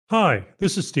Hi,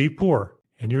 this is Steve Poor,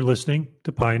 and you're listening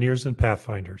to Pioneers and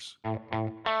Pathfinders.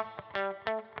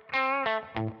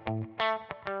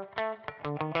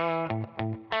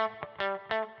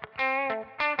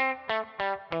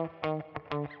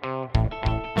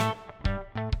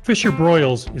 Fisher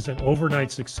Broyles is an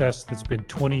overnight success that's been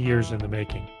 20 years in the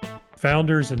making.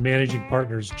 Founders and managing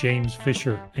partners James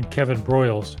Fisher and Kevin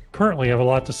Broyles currently have a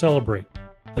lot to celebrate.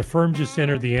 The firm just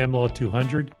entered the Am Law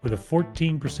 200 with a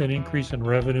 14% increase in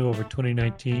revenue over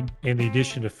 2019 and the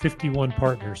addition of 51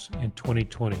 partners in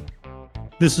 2020.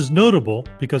 This is notable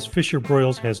because Fisher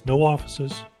Broyles has no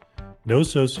offices, no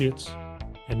associates,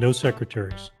 and no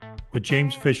secretaries, what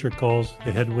James Fisher calls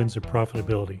the headwinds of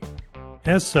profitability.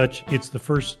 As such, it's the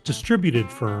first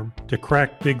distributed firm to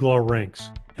crack big law ranks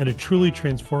and a truly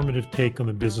transformative take on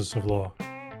the business of law.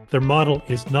 Their model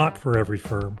is not for every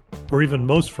firm, or even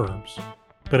most firms.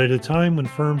 But at a time when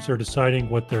firms are deciding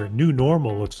what their new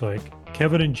normal looks like,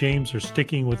 Kevin and James are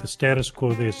sticking with the status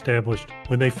quo they established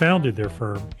when they founded their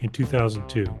firm in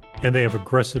 2002, and they have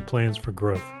aggressive plans for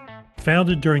growth.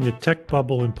 Founded during the tech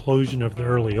bubble implosion of the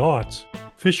early aughts,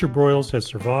 Fisher Broyles has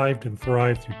survived and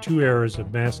thrived through two eras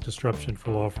of mass disruption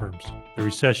for law firms, the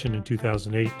recession in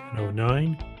 2008 and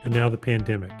 2009, and now the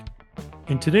pandemic.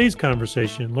 In today's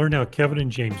conversation, learn how Kevin and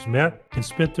James met and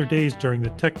spent their days during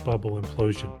the tech bubble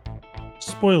implosion.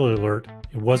 Spoiler alert,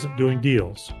 it wasn't doing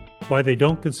deals, why they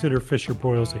don't consider Fisher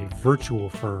Broyles a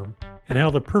virtual firm, and how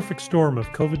the perfect storm of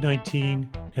COVID-19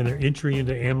 and their entry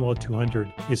into Am Law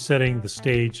 200 is setting the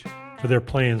stage for their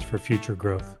plans for future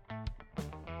growth.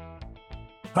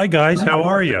 Hi guys, how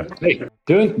are you? Hey,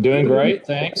 doing great,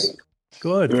 thanks.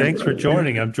 Good, thanks for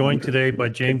joining. I'm joined today by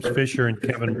James Fisher and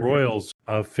Kevin Broyles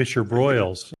of Fisher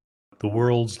Broyles, the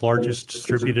world's largest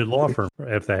distributed law firm,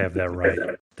 if I have that right.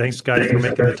 Thanks guys for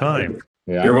making the time.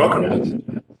 Yeah, You're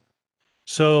welcome.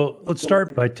 So let's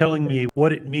start by telling me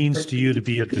what it means to you to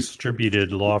be a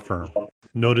distributed law firm.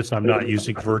 Notice I'm not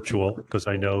using virtual because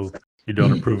I know you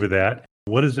don't approve of that.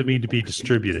 What does it mean to be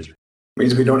distributed? It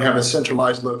means we don't have a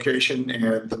centralized location,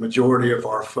 and the majority of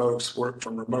our folks work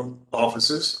from remote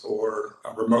offices or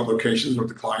remote locations with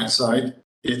the client side.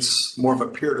 It's more of a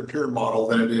peer-to-peer model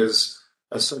than it is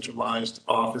a centralized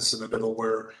office in the middle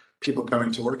where people come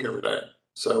into work every day.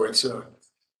 So it's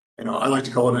I like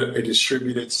to call it a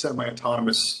distributed,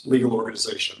 semi-autonomous legal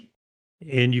organization.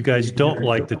 And you guys don't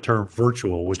like the term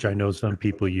virtual, which I know some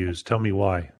people use. Tell me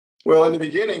why. Well, in the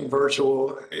beginning,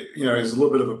 virtual, is a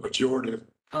little bit of a pejorative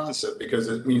concept because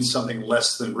it means something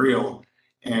less than real.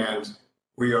 And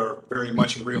we are very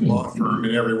much a real law firm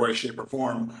in every way, shape, or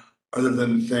form, other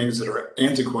than things that are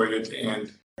antiquated.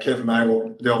 And Kevin and I will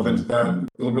delve into that a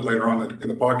little bit later on in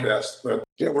the podcast. But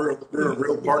yeah, we're a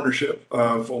real partnership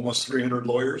of almost 300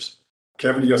 lawyers.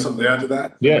 Kevin, you got something to add to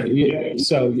that? Yeah.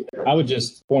 So I would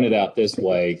just point it out this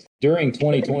way. During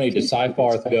 2020, did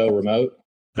Seyfarth go remote?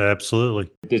 Absolutely.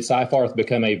 Did Seyfarth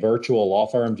become a virtual law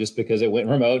firm just because it went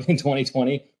remote in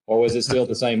 2020? Or was it still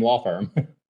the same law firm?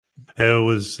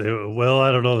 Well,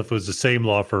 I don't know if it was the same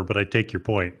law firm, but I take your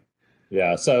point.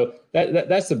 Yeah, so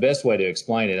that's the best way to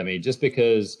explain it. I mean, just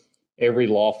because every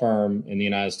law firm in the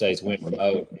United States went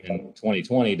remote in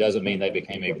 2020 doesn't mean they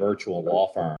became a virtual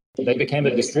law firm. They became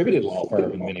a distributed law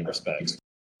firm in many respects.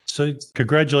 So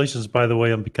congratulations, by the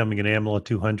way, on becoming an Am Law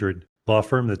 200 law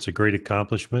firm. That's a great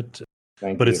accomplishment.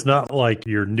 Thank but you. It's not like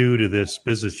you're new to this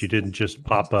business. You didn't just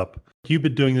pop up. You've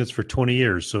been doing this for 20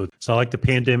 years. So it's not like the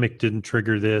pandemic didn't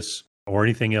trigger this or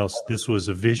anything else. This was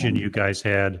a vision you guys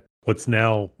had what's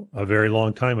now a very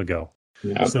long time ago.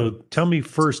 Yeah. So tell me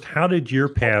first, how did your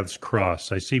paths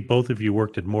cross? I see both of you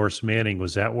worked at Morris Manning.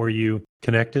 Was that where you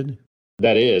connected?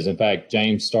 That is. In fact,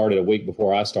 James started a week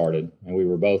before I started, and we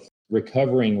were both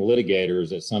recovering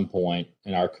litigators at some point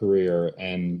in our career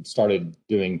and started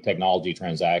doing technology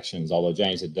transactions, although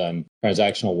James had done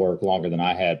transactional work longer than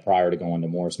I had prior to going to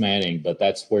Morris Manning. But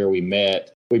that's where we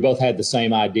met. We both had the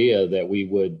same idea that we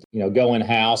would, go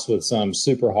in-house with some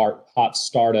super hot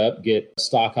startup, get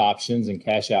stock options and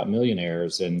cash out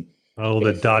millionaires. And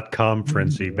the dot-com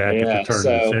frenzy back at the turn of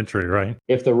the century, right?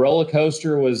 If the roller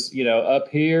coaster was, up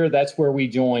here, that's where we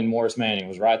joined Morris Manning,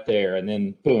 was right there. And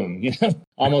then boom,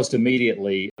 almost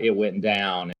immediately it went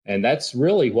down. And that's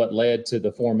really what led to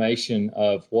the formation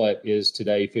of what is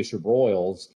today Fisher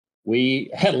Broyles. We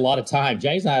had a lot of time.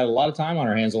 James and I had a lot of time on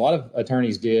our hands. A lot of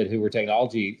attorneys did who were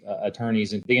technology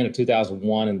attorneys at the end of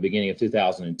 2001 and the beginning of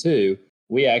 2002.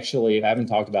 We actually, I haven't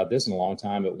talked about this in a long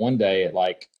time, but one day at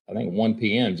I think 1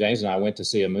 p.m., James and I went to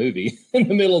see a movie in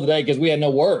the middle of the day because we had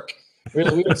no work. Really,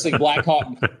 we went to see Black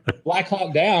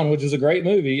Hawk Down, which was a great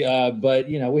movie, but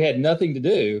we had nothing to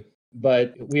do.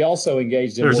 but we also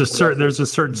engaged in there's a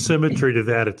certain symmetry to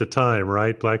that at the time,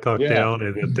 right? Black Hawk Down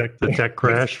and the tech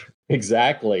crash.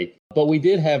 Exactly. But we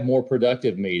did have more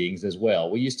productive meetings as well.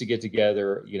 We used to get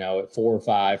together, at 4 or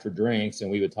 5 for drinks, and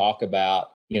we would talk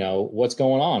about, what's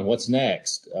going on, what's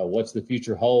next, what's the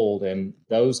future hold. And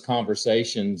those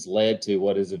conversations led to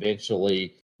what is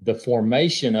eventually the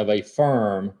formation of a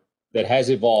firm that has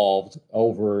evolved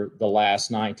over the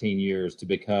last 19 years to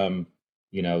become,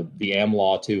 the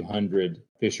AmLaw 200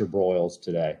 Fisher Broyles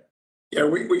today. Yeah,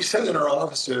 we sat in our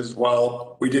offices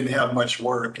while we didn't have much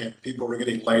work and people were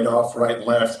getting laid off right and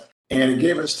left. And it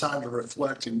gave us time to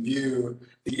reflect and view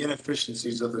the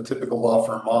inefficiencies of the typical law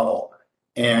firm model.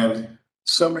 And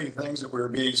so many things that we were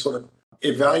being sort of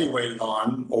evaluated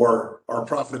on, or our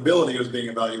profitability was being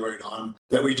evaluated on,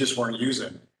 that we just weren't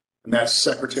using. And that's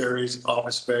secretaries,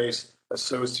 office space,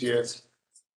 associates,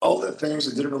 all the things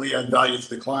that didn't really add value to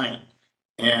the client.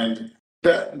 And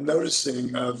that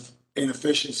noticing of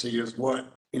inefficiency is what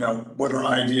our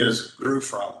ideas grew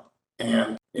from.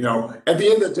 And, at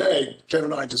the end of the day,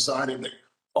 Kevin and I decided that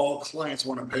all clients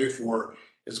want to pay for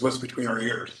is what's between our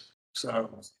ears. So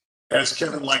as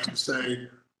Kevin likes to say,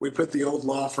 we put the old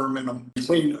law firm in a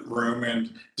clean room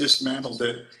and dismantled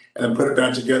it and then put it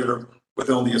back together with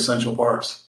all the essential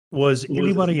parts. Was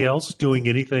anybody else doing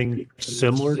anything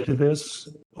similar to this?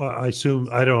 I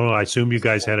assume you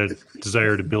guys had a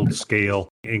desire to build scale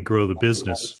and grow the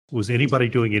business. Was anybody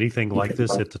doing anything like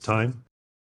this at the time?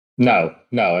 No.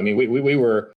 I mean, we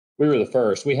were the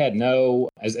first. We had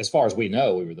as far as we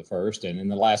know, we were the first. And in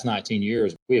the last 19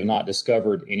 years, we have not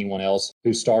discovered anyone else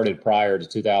who started prior to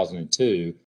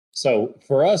 2002. So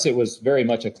for us, it was very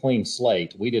much a clean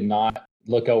slate. We did not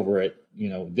look over at,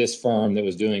 this firm that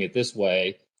was doing it this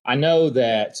way. I know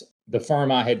that the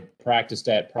firm I had practiced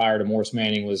at prior to Morris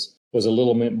Manning was a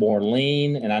little bit more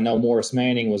lean, and I know Morris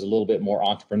Manning was a little bit more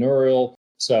entrepreneurial.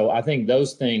 So I think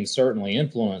those things certainly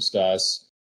influenced us,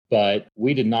 but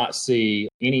we did not see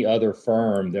any other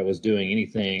firm that was doing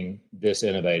anything this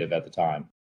innovative at the time.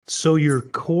 So your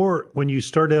core, when you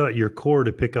started out, your core,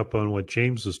 to pick up on what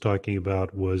James was talking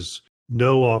about, was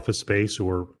no office space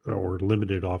or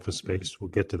limited office space.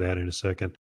 We'll get to that in a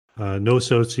second. No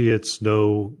associates,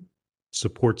 no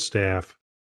support staff,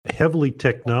 heavily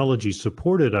technology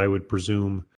supported, I would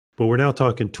presume, but we're now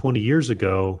talking 20 years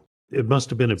ago. It must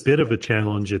have been a bit of a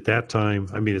challenge at that time.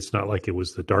 I mean, it's not like it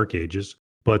was the dark ages,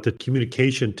 but the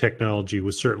communication technology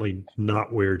was certainly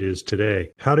not where it is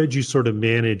today. How did you sort of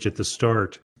manage at the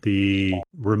start the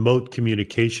remote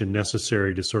communication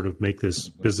necessary to sort of make this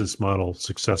business model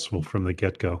successful from the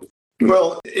get-go?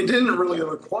 Well, it didn't really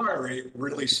require a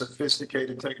really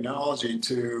sophisticated technology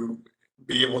to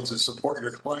be able to support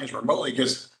your clients remotely,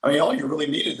 because all you really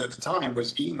needed at the time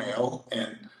was email,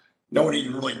 and no one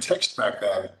even really texted back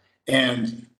then.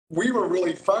 And we were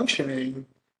really functioning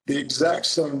the exact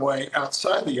same way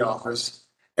outside the office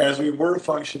as we were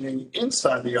functioning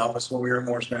inside the office when we were at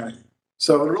Morris Manning.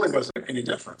 So it really wasn't any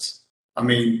difference.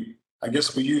 I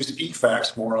guess we used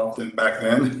eFax more often back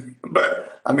then,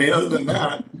 but other than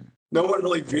that, no one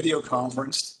really video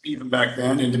conferenced even back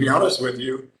then. And to be honest with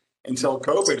you, until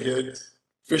COVID hit,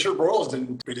 Fisher Broyles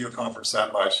didn't video conference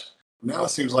that much. Now it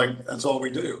seems like that's all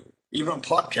we do, even on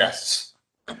podcasts.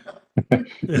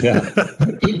 Yeah.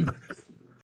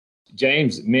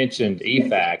 James mentioned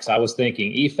eFax. I was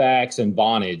thinking eFax and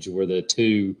Vonage were the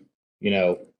two,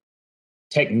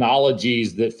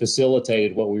 technologies that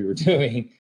facilitated what we were doing.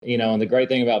 And the great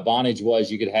thing about Vonage was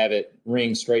you could have it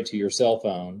ring straight to your cell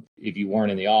phone if you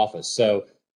weren't in the office. So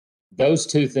those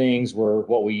two things were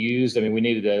what we used. We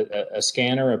needed a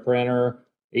scanner, a printer,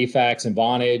 eFax and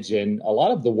Vonage, and a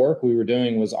lot of the work we were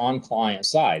doing was on client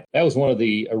side. That was one of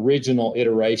the original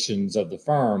iterations of the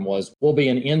firm was, we'll be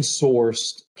an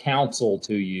in-sourced counsel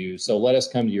to you, so let us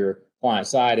come to your client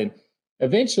side. And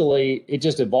eventually, it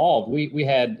just evolved. We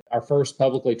had our first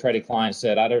publicly traded client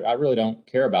said, I really don't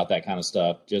care about that kind of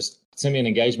stuff. Just send me an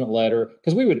engagement letter,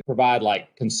 because we would provide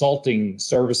like consulting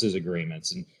services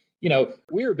agreements. And,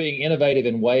 we were being innovative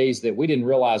in ways that we didn't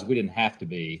realize we didn't have to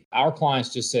be. Our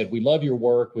clients just said, we love your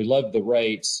work. We love the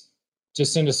rates.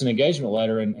 Just send us an engagement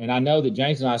letter. And I know that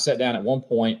James and I sat down at one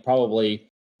point, probably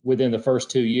within the first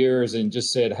 2 years, and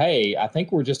just said, hey, I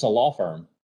think we're just a law firm.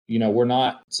 We're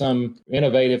not some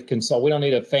innovative consult. We don't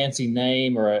need a fancy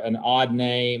name or an odd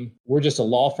name. We're just a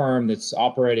law firm that's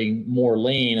operating more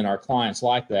lean, and our clients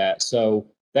like that. So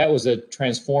that was a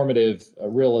transformative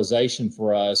realization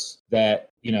for us that,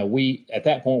 we, at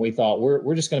that point, we thought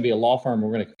we're just going to be a law firm.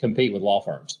 We're going to compete with law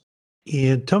firms.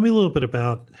 And tell me a little bit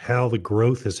about how the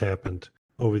growth has happened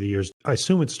over the years. I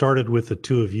assume it started with the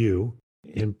two of you,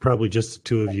 and probably just the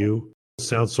two of you.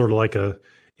 Sounds sort of like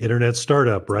Internet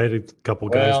startup, right? A couple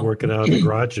guys Well, working out of the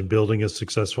garage and building a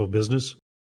successful business.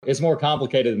 it's more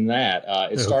complicated than that.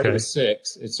 It started Okay. with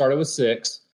six. It started with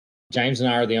six. James and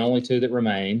I are the only two that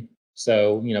remain.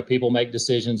 So, people make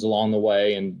decisions along the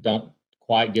way and don't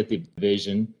quite get the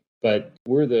vision, but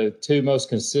we're the two most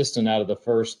consistent out of the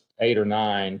first 8 or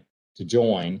 9 to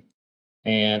join.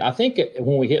 And I think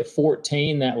when we hit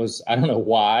 14, that was, I don't know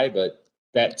why, but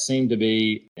that seemed to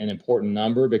be an important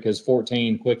number because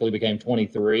 14 quickly became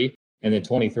 23 and then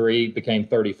 23 became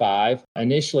 35.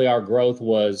 Initially, our growth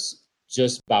was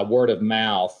just by word of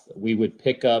mouth. We would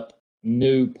pick up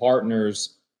new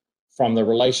partners from the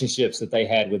relationships that they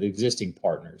had with existing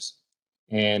partners.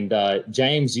 And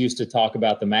James used to talk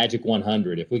about the magic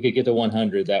 100. If we could get to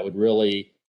 100, that would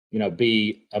really,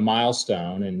 be a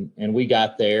milestone. And we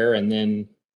got there, and then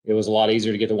it was a lot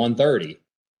easier to get to 130.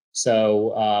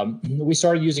 So we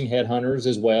started using headhunters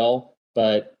as well,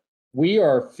 but we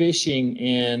are fishing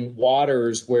in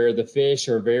waters where the fish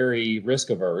are very risk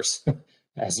averse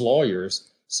as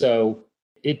lawyers. So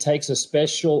it takes a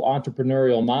special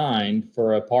entrepreneurial mind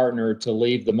for a partner to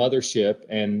leave the mothership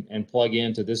and plug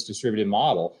into this distributed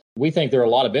model. We think there are a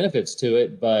lot of benefits to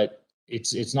it, but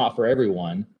it's not for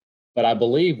everyone. But I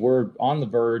believe we're on the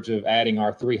verge of adding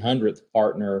our 300th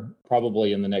partner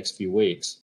probably in the next few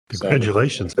weeks.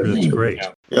 Congratulations. So, That's great.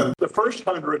 Yeah. The first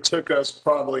 100 took us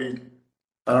probably,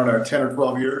 10 or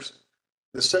 12 years.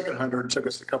 The second 100 took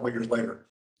us a couple of years later.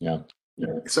 Yeah.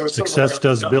 So it's Success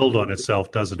does build on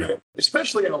itself, doesn't it?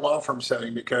 Especially in a law firm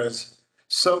setting, because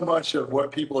so much of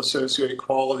what people associate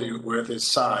quality with is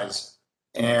size.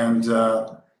 And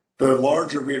the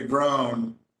larger we've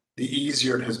grown, the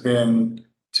easier it has been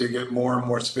to get more and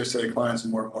more sophisticated clients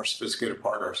and more sophisticated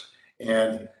partners.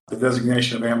 And the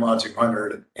designation of AmLaw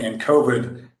 200 and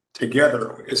COVID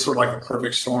together is sort of like a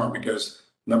perfect storm because,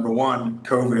 number one,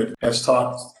 COVID has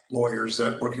taught lawyers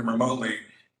that working remotely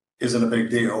isn't a big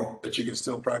deal, that you can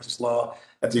still practice law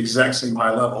at the exact same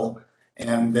high level.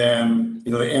 And then,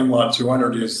 the AmLaw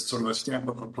 200 is sort of a stamp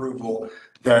of approval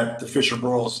that the Fisher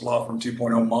Broyles Law Firm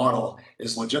 2.0 model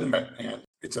is legitimate and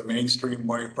it's a mainstream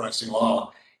way of practicing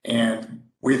law. And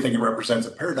we think it represents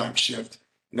a paradigm shift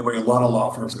in the way a lot of law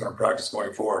firms are going to practice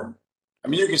going forward. I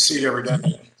mean, you can see it every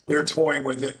day. They're toying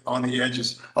with it on the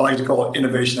edges. I like to call it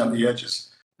innovation on the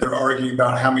edges. They're arguing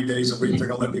about how many days a week they're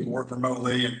going to let people work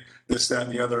remotely and this, that,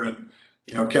 and the other. And,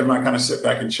 Kevin and I kind of sit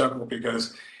back and chuckle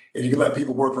because if you can let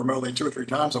people work remotely 2 or 3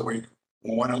 times a week,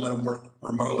 well, why not let them work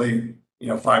remotely,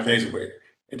 5 days a week?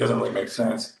 It doesn't really make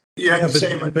sense.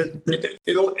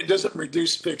 It doesn't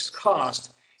reduce fixed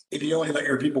cost if you only let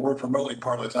your people work remotely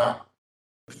part of the time.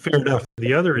 Fair enough.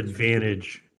 The other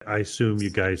advantage I assume you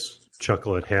guys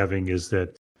chuckle at having is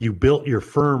that you built your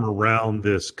firm around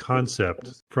this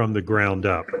concept from the ground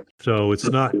up. So it's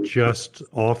not just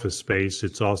office space,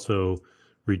 it's also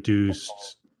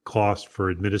reduced cost for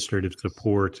administrative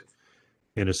support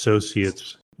and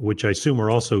associates, which I assume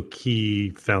are also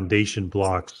key foundation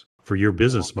blocks for your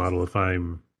business model, if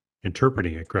I'm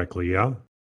interpreting it correctly, yeah?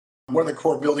 One of the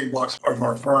core building blocks of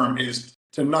our firm is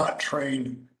to not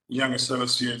train young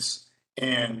associates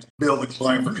and build a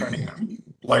client for training them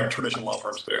like traditional law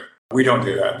firms do. We don't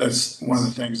do that. That's one of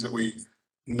the things that we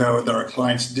know that our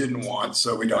clients didn't want,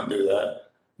 so we don't do that.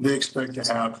 They expect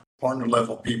to have partner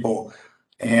level people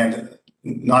and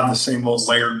not the same old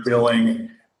layered billing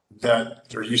that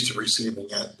they're used to receiving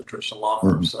at the traditional law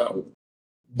firm. So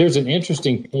there's an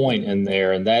interesting point in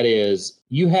there, and that is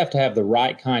you have to have the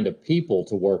right kind of people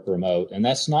to work remote. And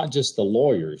that's not just the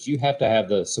lawyers. You have to have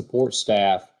the support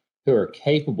staff who are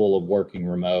capable of working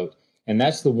remote. And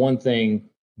that's the one thing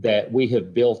that we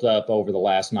have built up over the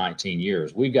last 19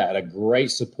 years. We've got a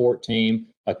great support team,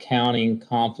 accounting,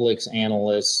 conflicts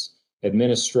analysts,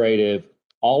 administrative,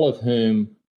 all of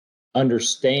whom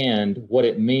understand what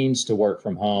it means to work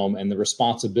from home and the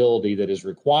responsibility that is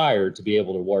required to be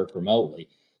able to work remotely.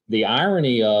 The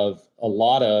irony of a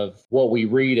lot of what we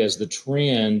read as the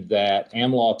trend that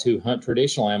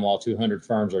traditional AmLaw 200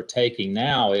 firms are taking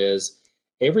now is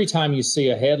every time you see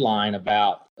a headline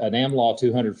about an AmLaw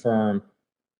 200 firm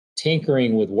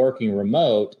tinkering with working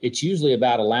remote, it's usually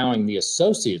about allowing the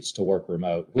associates to work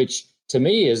remote, which to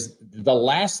me is the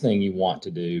last thing you want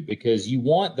to do because you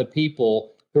want the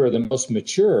people who are the most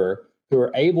mature, who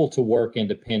are able to work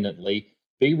independently,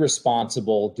 be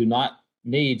responsible, do not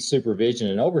need supervision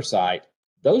and oversight.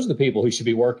 Those are the people who should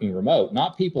be working remote,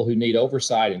 not people who need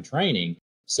oversight and training.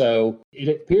 So it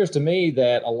appears to me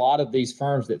that a lot of these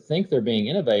firms that think they're being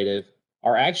innovative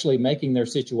are actually making their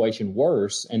situation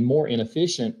worse and more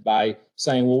inefficient by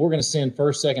saying, well, we're going to send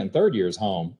first, second, third years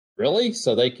home. Really?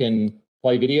 So they can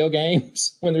play video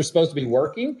games when they're supposed to be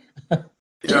working?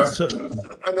 Yeah. So,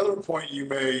 Another point you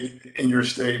made in your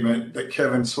statement that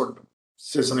Kevin sort of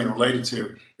said something related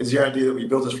to is the idea that we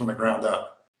built this from the ground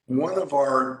up. One of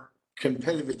our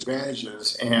competitive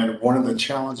advantages and one of the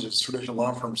challenges traditional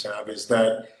law firms have is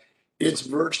that it's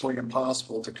virtually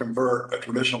impossible to convert a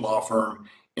traditional law firm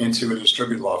into a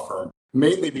distributed law firm,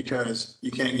 mainly because you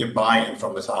can't get buy-in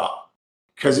from the top,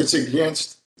 because it's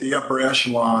against the upper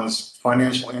echelon's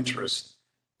financial interest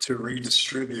to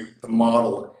redistribute the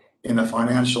model in the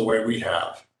financial way we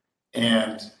have.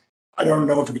 And I don't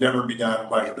know if it could ever be done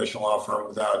by a traditional law firm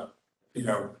without,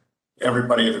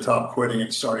 everybody at the top quitting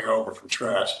and starting over from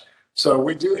scratch. So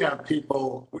we do have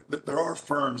people, there are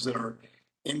firms that are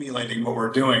emulating what we're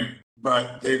doing,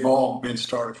 but they've all been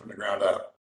started from the ground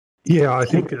up. yeah, I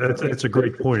think that's a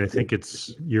great point. I think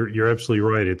you're absolutely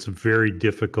right. It's very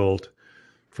difficult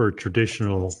for a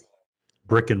traditional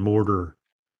brick and mortar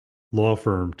law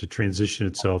firm to transition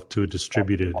itself to a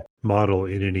distributed model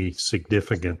in any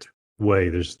significant way.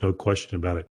 There's no question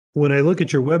about it. When I look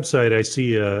at your website, I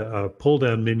see a pull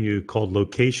down menu called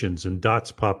locations and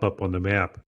dots pop up on the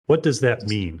map. What does that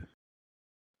mean?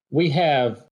 We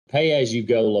have pay as you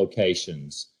go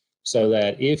locations so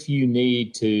that if you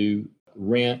need to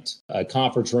rent a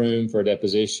conference room for a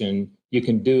deposition, you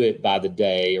can do it by the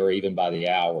day or even by the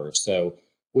hour. So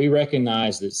we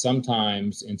recognize that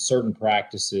sometimes in certain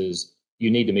practices, you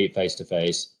need to meet face to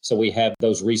face. So we have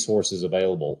those resources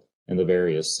available in the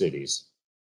various cities.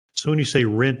 So when you say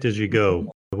rent as you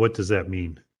go, what does that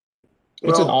mean?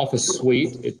 It's an office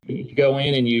suite. You go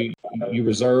in and you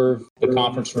reserve the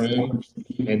conference room,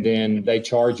 and then they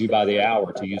charge you by the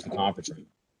hour to use the conference room.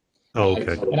 Oh,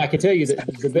 okay. And I can tell you that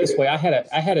the best way, I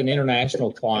had an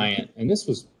international client, and this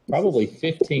was probably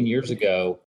 15 years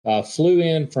ago, flew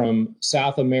in from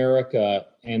South America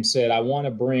and said, I want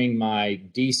to bring my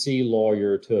DC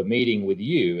lawyer to a meeting with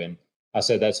you. And I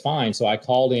said, that's fine. So I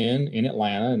called in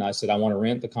Atlanta and I said, I want to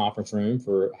rent the conference room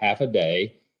for half a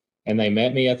day. And they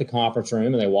met me at the conference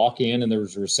room and they walk in and there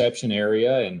was a reception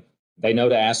area and they know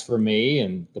to ask for me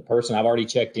and the person I've already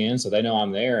checked in. So they know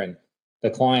I'm there. And the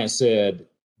client said,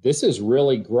 this is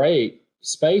really great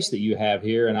space that you have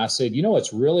here. And I said,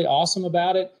 what's really awesome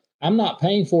about it? I'm not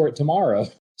paying for it tomorrow.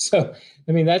 So,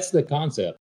 that's the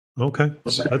concept. Okay.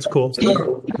 That's cool.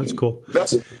 That's cool.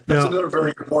 That's another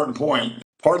very important point.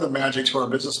 Part of the magic to our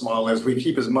business model is we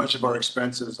keep as much of our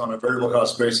expenses on a variable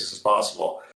cost basis as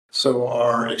possible. So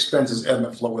our expenses ebb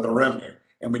and flow with our revenue,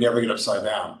 and we never get upside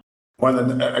down.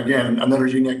 Another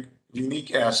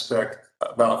unique aspect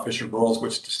about Fisher Broyles,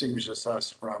 which distinguishes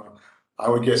us from, I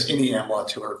would guess, any AmLaw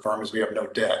 200 firm, is we have no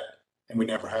debt, and we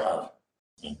never have.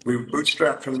 We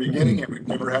bootstrapped from the beginning, and we've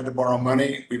never had to borrow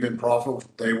money. We've been profitable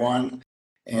from day one,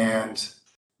 and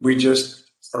we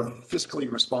just are fiscally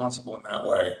responsible in that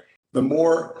way. The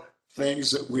more things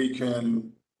that we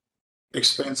can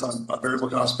expense on a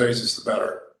variable cost basis, the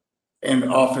better. And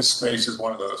office space is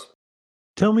one of those.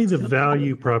 Tell me the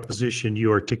value proposition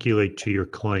you articulate to your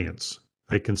clients.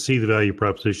 I can see the value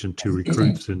proposition to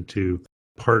recruits and to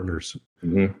partners.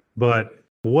 Mm-hmm. But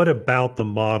what about the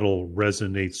model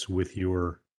resonates with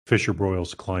your Fisher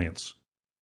Broyles clients?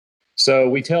 So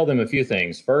we tell them a few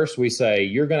things. First, we say,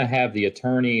 you're going to have the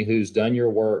attorney who's done your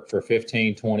work for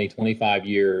 15, 20, 25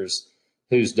 years,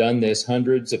 who's done this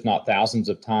hundreds, if not thousands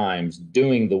of times,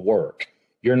 doing the work.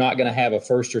 You're not going to have a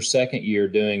first or second year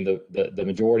doing the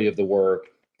majority of the work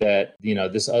that,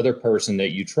 this other person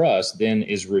that you trust then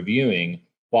is reviewing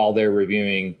while they're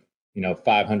reviewing,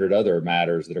 500 other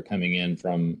matters that are coming in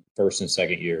from first and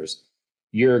second years.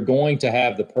 You're going to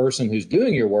have the person who's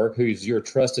doing your work, who's your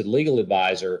trusted legal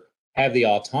advisor, have the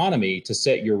autonomy to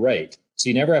set your rate. So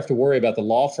you never have to worry about the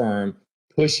law firm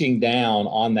pushing down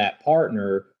on that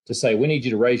partner to say, we need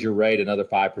you to raise your rate another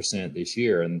 5% this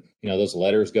year. And, those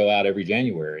letters go out every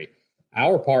January.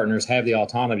 Our partners have the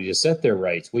autonomy to set their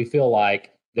rates. We feel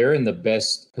like they're in the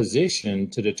best position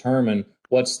to determine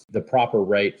what's the proper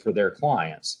rate for their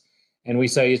clients. And we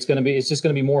say it's just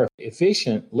going to be more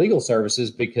efficient legal services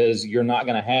because you're not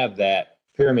going to have that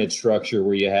pyramid structure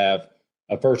where you have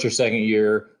a first or second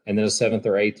year and then a seventh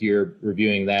or eighth year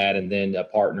reviewing that, and then a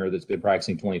partner that's been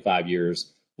practicing 25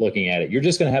 years looking at it. You're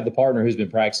just going to have the partner who's been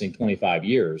practicing 25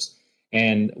 years.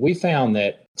 And we found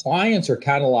that clients are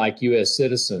kind of like U.S.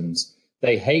 citizens.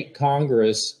 They hate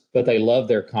Congress, but they love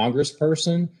their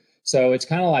congressperson. So it's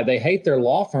kind of like they hate their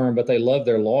law firm, but they love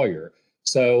their lawyer.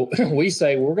 So we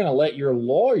say we're going to let your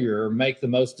lawyer make the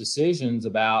most decisions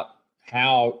about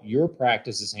how your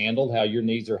practice is handled, how your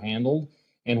needs are handled,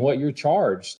 and what you're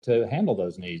charged to handle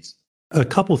those needs. A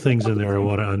couple things in there I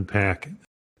want to unpack.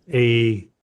 A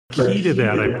key to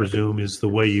that, I presume, is the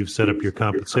way you've set up your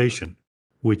compensation.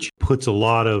 which puts a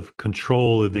lot of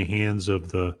control in the hands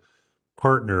of the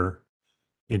partner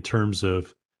in terms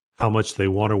of how much they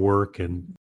want to work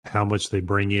and how much they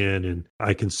bring in. And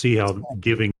I can see how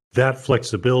giving that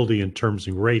flexibility in terms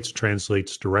and rates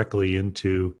translates directly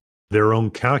into their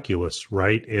own calculus,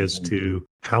 right? As to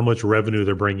how much revenue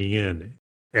they're bringing in,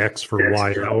 X for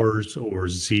Y hours or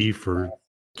Z for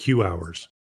Q hours.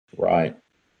 Right.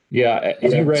 Yeah.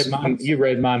 You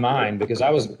read my mind, because I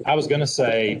was going to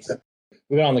say,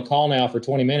 we've been on the call now for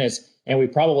 20 minutes and we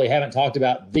probably haven't talked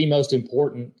about the most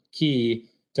important key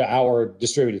to our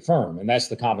distributed firm, and that's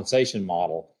the compensation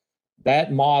model.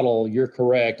 That model, you're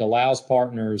correct, allows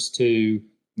partners to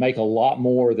make a lot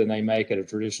more than they make at a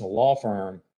traditional law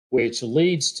firm, which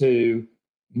leads to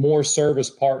more service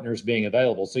partners being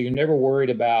available. So you're never worried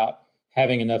about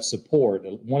having enough support.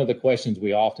 One of the questions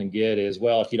we often get is,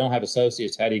 well, if you don't have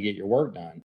associates, how do you get your work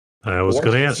done? I was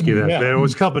going to ask you that. Yeah. I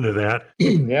was coming to that.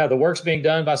 Yeah, the work's being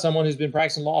done by someone who's been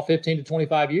practicing law 15 to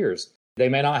 25 years. They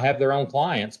may not have their own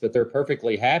clients, but they're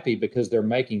perfectly happy because they're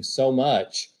making so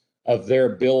much of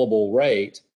their billable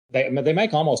rate. They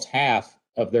make almost half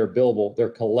of their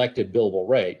collected billable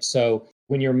rate. So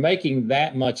when you're making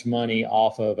that much money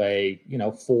off of a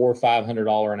 $400 or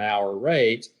 $500 an hour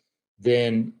rate,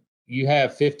 then you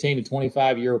have 15 to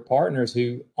 25-year partners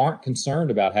who aren't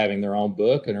concerned about having their own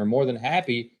book and are more than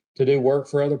happy to do work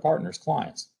for other partners'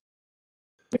 clients.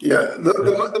 Yeah,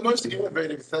 the most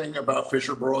innovative thing about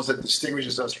Fisher Broyles that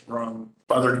distinguishes us from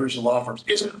other traditional law firms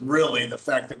isn't really the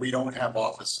fact that we don't have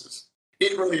offices.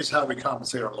 It really is how we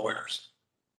compensate our lawyers.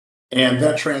 And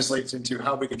that translates into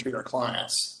how we can treat our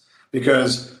clients,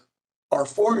 because our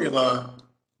formula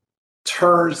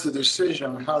turns the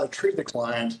decision on how to treat the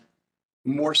client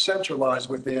more centralized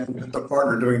within the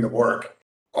partner doing the work.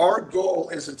 Our goal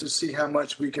isn't to see how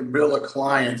much we can bill a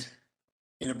client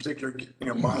in a particular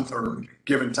month or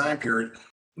given time period.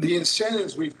 The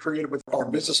incentives we've created with our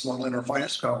business model and our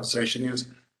financial compensation is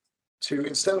to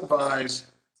incentivize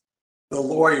the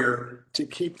lawyer to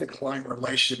keep the client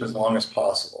relationship as long as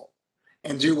possible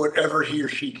and do whatever he or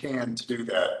she can to do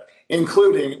that,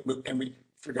 including, and we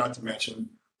forgot to mention,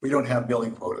 we don't have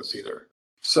billing quotas either.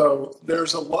 So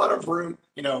there's a lot of room,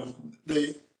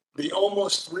 the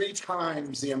almost 3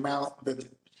 times the amount that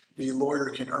the lawyer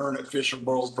can earn at Fisher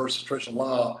Broyles versus traditional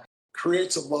law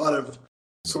creates a lot of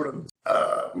sort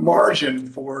of margin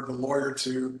for the lawyer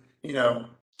to,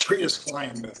 treat his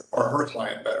client better or her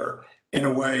client better in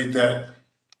a way that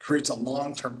creates a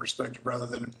long-term perspective rather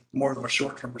than more of a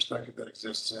short-term perspective that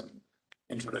exists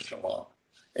in traditional law.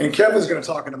 And Kevin's going to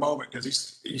talk in a moment, because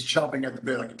he's chomping at the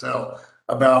bit, I can tell,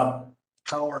 about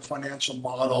how our financial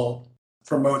model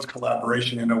promotes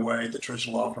collaboration in a way that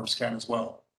traditional law firms can as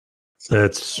well.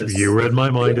 You read my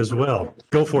mind as well.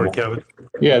 Go for it, Kevin.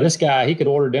 Yeah, this guy, he could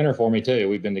order dinner for me too.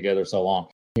 We've been together so long.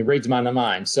 He reads my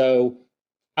mind. So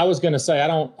I was going to say, I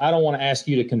don't want to ask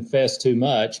you to confess too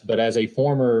much, but as a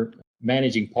former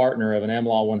managing partner of an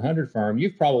AmLaw 100 firm,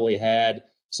 you've probably had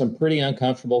some pretty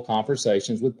uncomfortable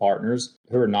conversations with partners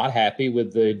who are not happy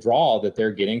with the draw that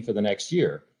they're getting for the next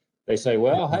year. They say,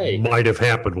 well, hey. Might have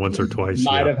happened once or twice.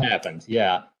 Might have happened,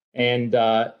 yeah. And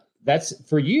that's,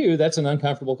 for you, that's an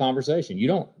uncomfortable conversation. You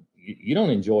don't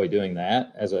enjoy doing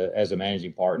that as a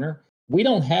managing partner. We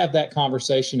don't have that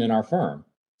conversation in our firm.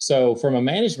 So from a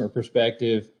management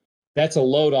perspective, that's a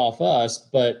load off us.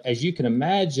 But as you can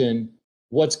imagine,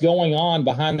 what's going on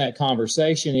behind that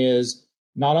conversation is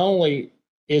not only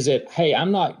is it, hey,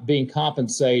 I'm not being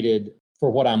compensated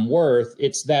for what I'm worth,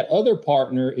 it's that other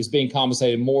partner is being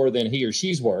compensated more than he or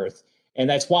she's worth, and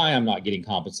that's why I'm not getting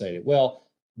compensated. Well,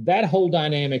 that whole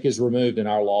dynamic is removed in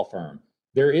our law firm.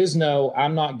 There is no,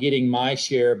 I'm not getting my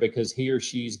share because he or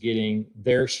she's getting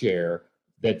their share,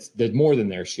 that's more than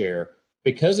their share.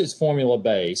 Because it's formula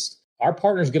based, our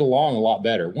partners get along a lot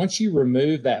better. Once you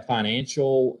remove that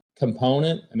financial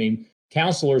component,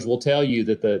 counselors will tell you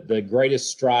that the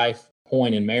greatest strife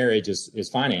point in marriage is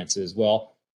finances.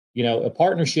 Well, a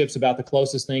partnership's about the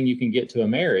closest thing you can get to a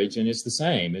marriage, and it's the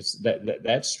same. It's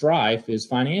that strife is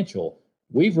financial.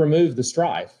 We've removed the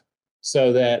strife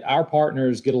so that our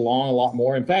partners get along a lot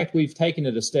more. In fact, we've taken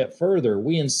it a step further.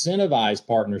 We incentivize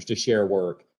partners to share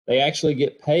work. They actually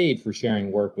get paid for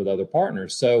sharing work with other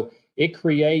partners. So it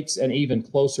creates an even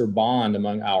closer bond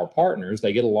among our partners.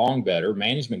 They get along better.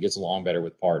 Management gets along better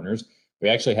with partners. We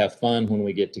actually have fun when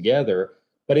we get together.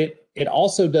 But it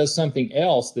also does something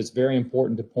else that's very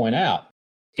important to point out.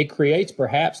 It creates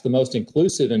perhaps the most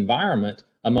inclusive environment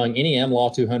among any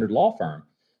AmLaw 200 law firm,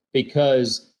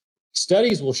 because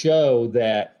studies will show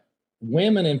that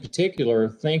women in particular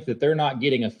think that they're not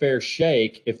getting a fair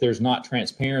shake if there's not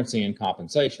transparency in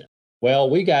compensation. Well,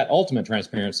 we got ultimate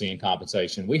transparency in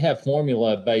compensation. We have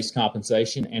formula-based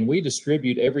compensation, and we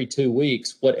distribute every 2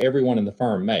 weeks what everyone in the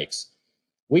firm makes.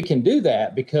 We can do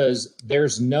that because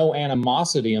there's no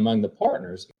animosity among the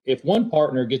partners. If one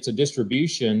partner gets a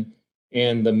distribution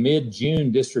in the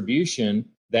mid-June distribution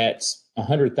that's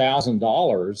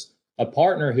 $100,000, a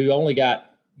partner who only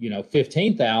got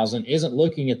 15,000 isn't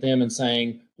looking at them and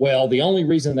saying, well, the only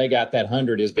reason they got that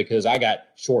 100 is because I got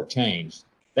shortchanged.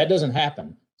 That doesn't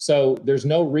happen. So there's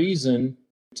no reason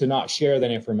to not share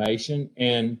that information.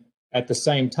 And at the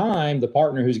same time, the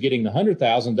partner who's getting the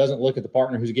 100,000 doesn't look at the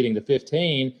partner who's getting the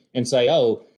 15 and say,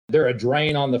 oh, they're a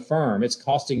drain on the firm. It's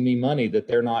costing me money that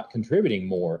they're not contributing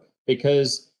more,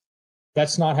 because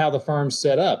that's not how the firm's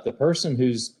set up. The person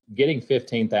who's getting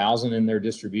 15,000 in their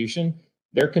distribution,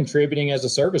 they're contributing as a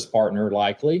service partner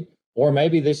likely, or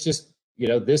maybe this just,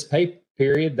 this pay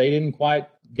period, they didn't quite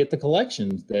get the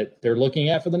collections that they're looking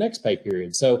at for the next pay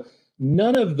period. So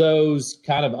none of those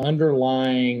kind of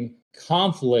underlying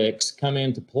conflicts come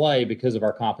into play because of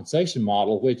our compensation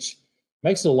model, which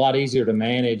makes it a lot easier to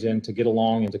manage and to get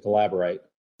along and to collaborate.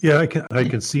 Yeah, I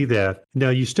can see that. Now,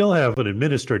 you still have an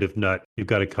administrative nut you've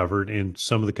got it covered, and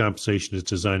some of the compensation is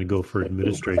designed to go for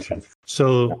administration.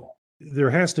 So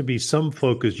there has to be some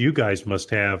focus you guys must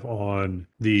have on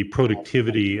the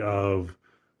productivity of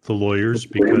the lawyers,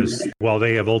 because while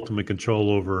they have ultimate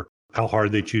control over how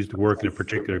hard they choose to work in a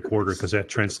particular quarter, because that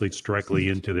translates directly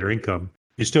into their income,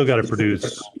 you still got to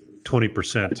produce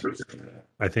 20%,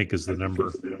 I think is the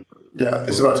number. Yeah,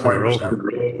 it's about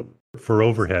 20%. For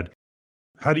overhead.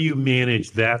 How do you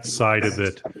manage that side of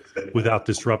it without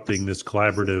disrupting this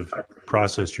collaborative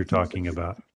process you're talking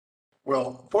about?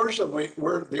 Well, fortunately,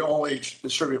 we're the only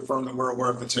distributed firm that we're aware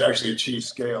of that's actually achieved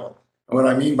scale. And what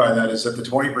I mean by that is that the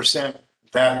 20%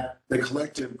 that the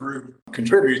collective group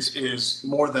contributes is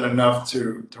more than enough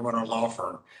to run our law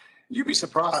firm. You'd be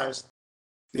surprised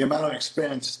the amount of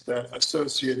expense that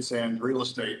associates and real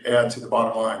estate add to the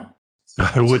bottom line.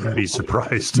 I wouldn't be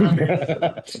surprised.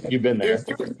 You've been there.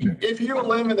 If you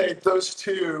eliminate those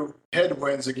two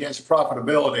headwinds against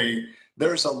profitability,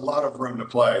 there's a lot of room to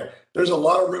play. There's a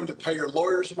lot of room to pay your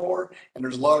lawyers more, and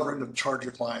there's a lot of room to charge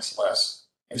your clients less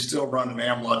and still run an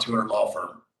AmLaw 200 law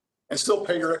firm and still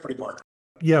pay your equity partner.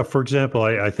 Yeah, for example,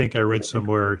 I think I read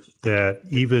somewhere that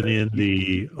even in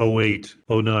the 08,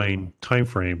 09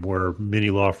 timeframe where many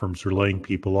law firms were laying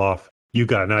people off,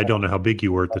 and I don't know how big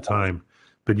you were at the time,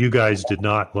 but you guys did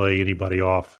not lay anybody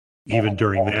off even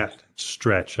during that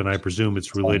stretch. And I presume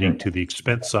it's relating to the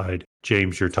expense side,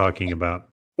 James, you're talking about.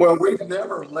 Well, we've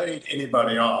never laid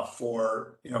anybody off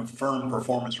for firm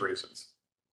performance reasons.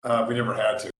 We never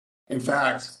had to. In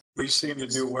fact, we seem to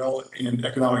do well in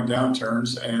economic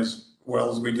downturns as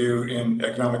well as we do in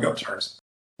economic upturns.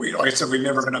 Like I said, we've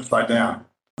never been upside down.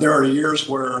 There are years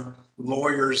where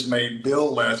lawyers may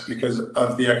bill less because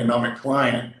of the economic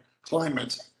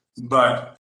climate,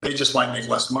 but they just might make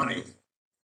less money.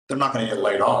 They're not going to get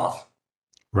laid off.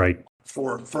 Right.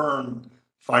 For firm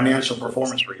financial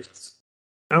performance reasons.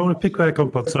 I want to pick back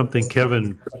up on something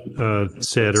Kevin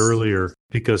said earlier,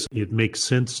 because it makes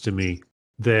sense to me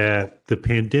that the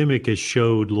pandemic has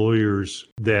showed lawyers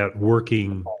that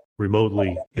working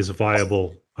remotely is a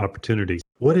viable opportunity.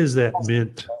 What has that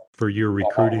meant for your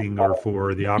recruiting or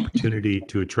for the opportunity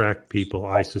to attract people?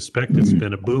 I suspect it's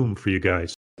been a boom for you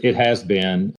guys. It has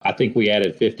been. I think we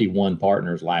added 51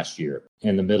 partners last year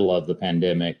in the middle of the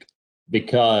pandemic,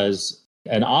 because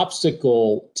an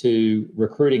obstacle to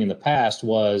recruiting in the past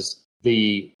was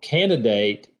the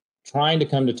candidate trying to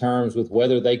come to terms with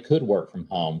whether they could work from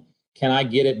home. Can I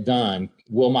get it done?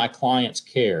 Will my clients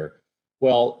care?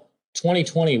 Well,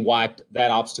 2020 wiped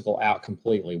that obstacle out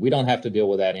completely. We don't have to deal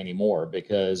with that anymore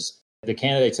because the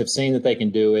candidates have seen that they can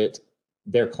do it.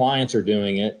 Their clients are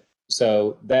doing it.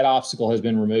 So that obstacle has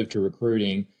been removed to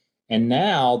recruiting. And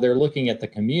now they're looking at the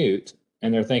commute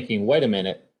and they're thinking, wait a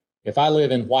minute, if I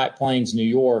live in White Plains, New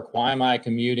York, why am I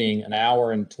commuting an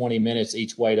hour and 20 minutes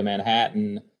each way to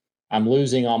Manhattan? I'm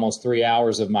losing almost 3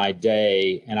 hours of my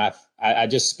day. And I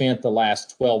just spent the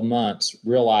last 12 months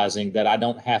realizing that I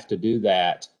don't have to do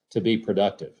that to be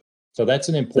productive. So that's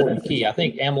an important key. I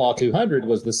think AmLaw 200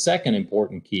 was the second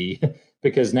important key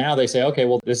because now they say, okay,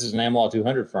 well, this is an AmLaw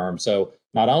 200 firm. So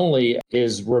not only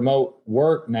is remote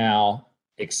work now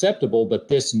acceptable, but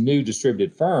this new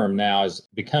distributed firm now is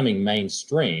becoming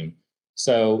mainstream.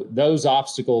 So those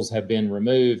obstacles have been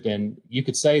removed. And you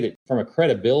could say that from a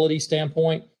credibility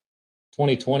standpoint,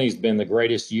 2020 has been the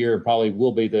greatest year, and probably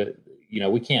will be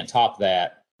we can't top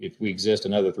that if we exist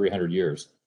another 300 years.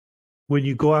 When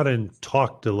you go out and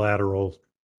talk to lateral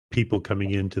people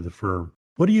coming into the firm,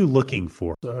 What are you looking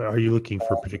for? Are you looking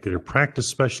for particular practice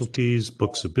specialties,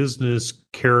 books of business,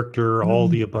 character, all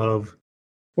the above?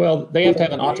 Well, they have to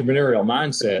have an entrepreneurial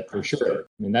mindset for sure. I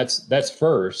mean, that's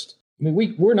first. I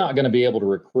mean, we're not going to be able to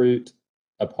recruit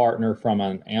a partner from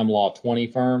an AmLaw 20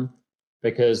 firm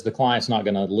because the client's not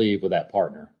going to leave with that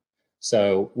partner.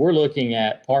 So we're looking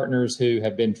at partners who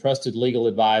have been trusted legal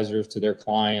advisors to their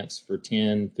clients for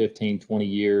 10, 15, 20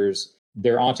 years.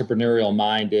 They're entrepreneurial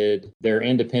minded, they're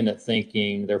independent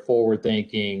thinking, they're forward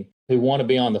thinking, who want to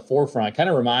be on the forefront. Kind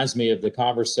of reminds me of the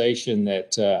conversation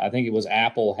that I think it was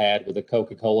Apple had with the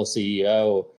Coca-Cola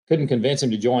CEO. Couldn't convince him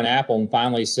to join Apple and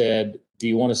finally said, do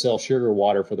you want to sell sugar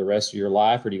water for the rest of your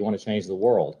life, or do you want to change the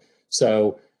world?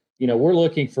 So, we're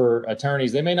looking for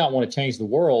attorneys. They may not want to change the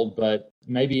world, but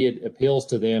maybe it appeals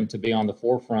to them to be on the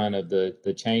forefront of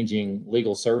the changing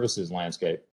legal services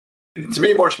landscape. To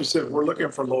be more specific, we're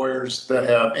looking for lawyers that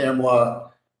have AmLaw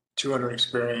 200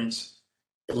 experience,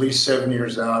 at least 7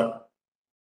 years out.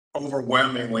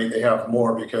 Overwhelmingly, they have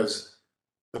more because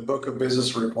the book of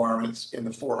business requirements in the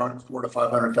 $400,000 to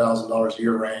 $500,000 a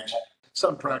year range.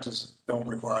 Some practices don't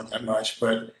require that much,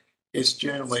 but it's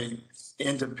generally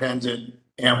independent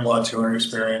AmLaw 200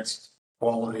 experience,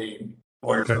 quality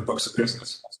lawyers for the books of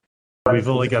business. We've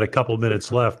only got a couple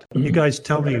minutes left. You guys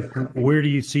tell me, where do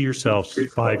you see yourselves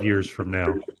 5 years from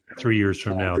now, 3 years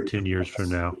from now, 10 years from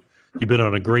now? You've been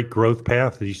on a great growth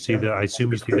path. Do you see that? I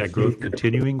assume you see that growth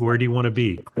continuing. Where do you want to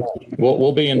be?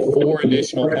 We'll be in 4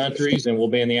 additional countries, and we'll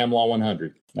be in the AmLaw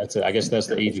 100. That's it. I guess that's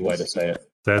the easy way to say it.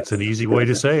 That's an easy way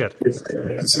to say it.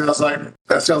 That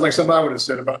sounds like something I would have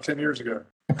said about 10 years ago.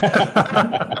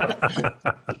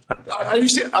 I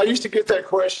used to get that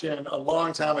question a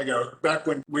long time ago, back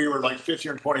when we were like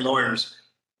 15 or 20 lawyers.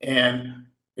 And,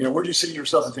 where do you see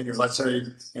yourself in 10 years? Let's say,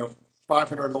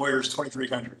 500 lawyers, 23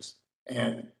 countries.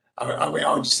 And I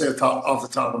would just say off the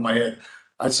top of my head,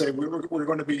 I'd say we're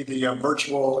going to be the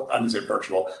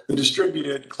the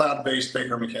distributed cloud-based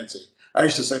Baker McKenzie. I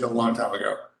used to say that a long time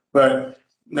ago, but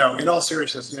no, in all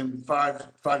seriousness, in 5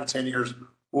 to 10 years,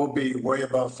 we'll be way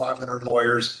above 500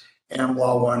 lawyers,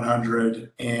 AmLaw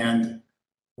 100, and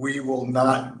we will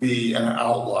not be an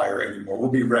outlier anymore. We'll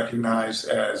be recognized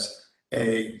as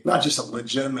not just a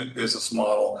legitimate business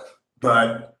model,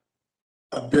 but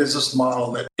a business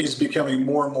model that is becoming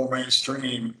more and more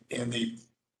mainstream in the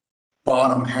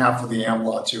bottom half of the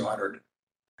AmLaw 200.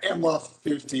 AmLaw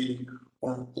 50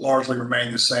 will largely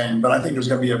remain the same, but I think there's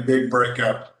going to be a big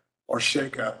breakup or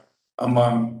shakeup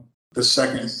among the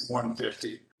second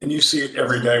 150. And you see it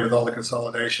every day with all the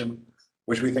consolidation,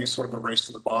 which we think is sort of a race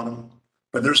to the bottom.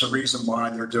 But there's a reason why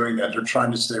they're doing that. They're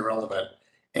trying to stay relevant.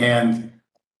 And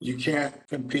you can't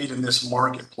compete in this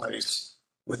marketplace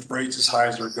with rates as high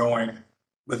as they're going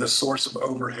with a source of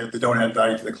overhead that don't add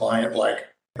value to the client, like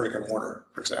brick and mortar,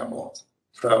 for example.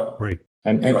 So, right.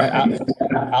 And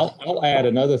I'll add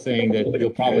another thing that you'll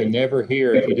probably never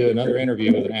hear if you do another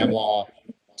interview with an AmLaw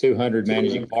 200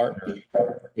 managing partner,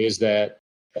 is that,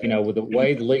 with the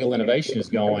way the legal innovation is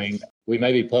going, we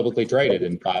may be publicly traded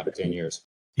in 5 or 10 years.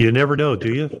 You never know,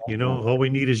 do you? All we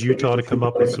need is Utah to come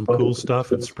up with some cool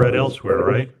stuff and spread elsewhere,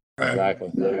 right? Exactly.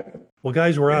 Well,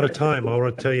 guys, we're out of time. I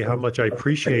want to tell you how much I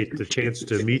appreciate the chance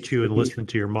to meet you and listen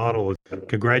to your model.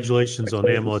 Congratulations on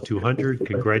AmLaw 200.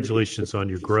 Congratulations on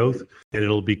your growth. And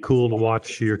it'll be cool to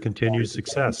watch your continued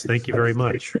success. Thank you very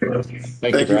much.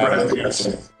 Thank you for having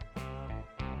us.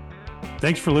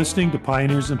 Thanks for listening to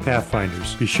Pioneers and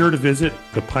Pathfinders. Be sure to visit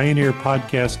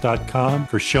thepioneerpodcast.com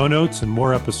for show notes and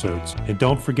more episodes. And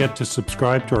don't forget to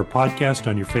subscribe to our podcast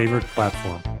on your favorite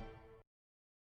platform.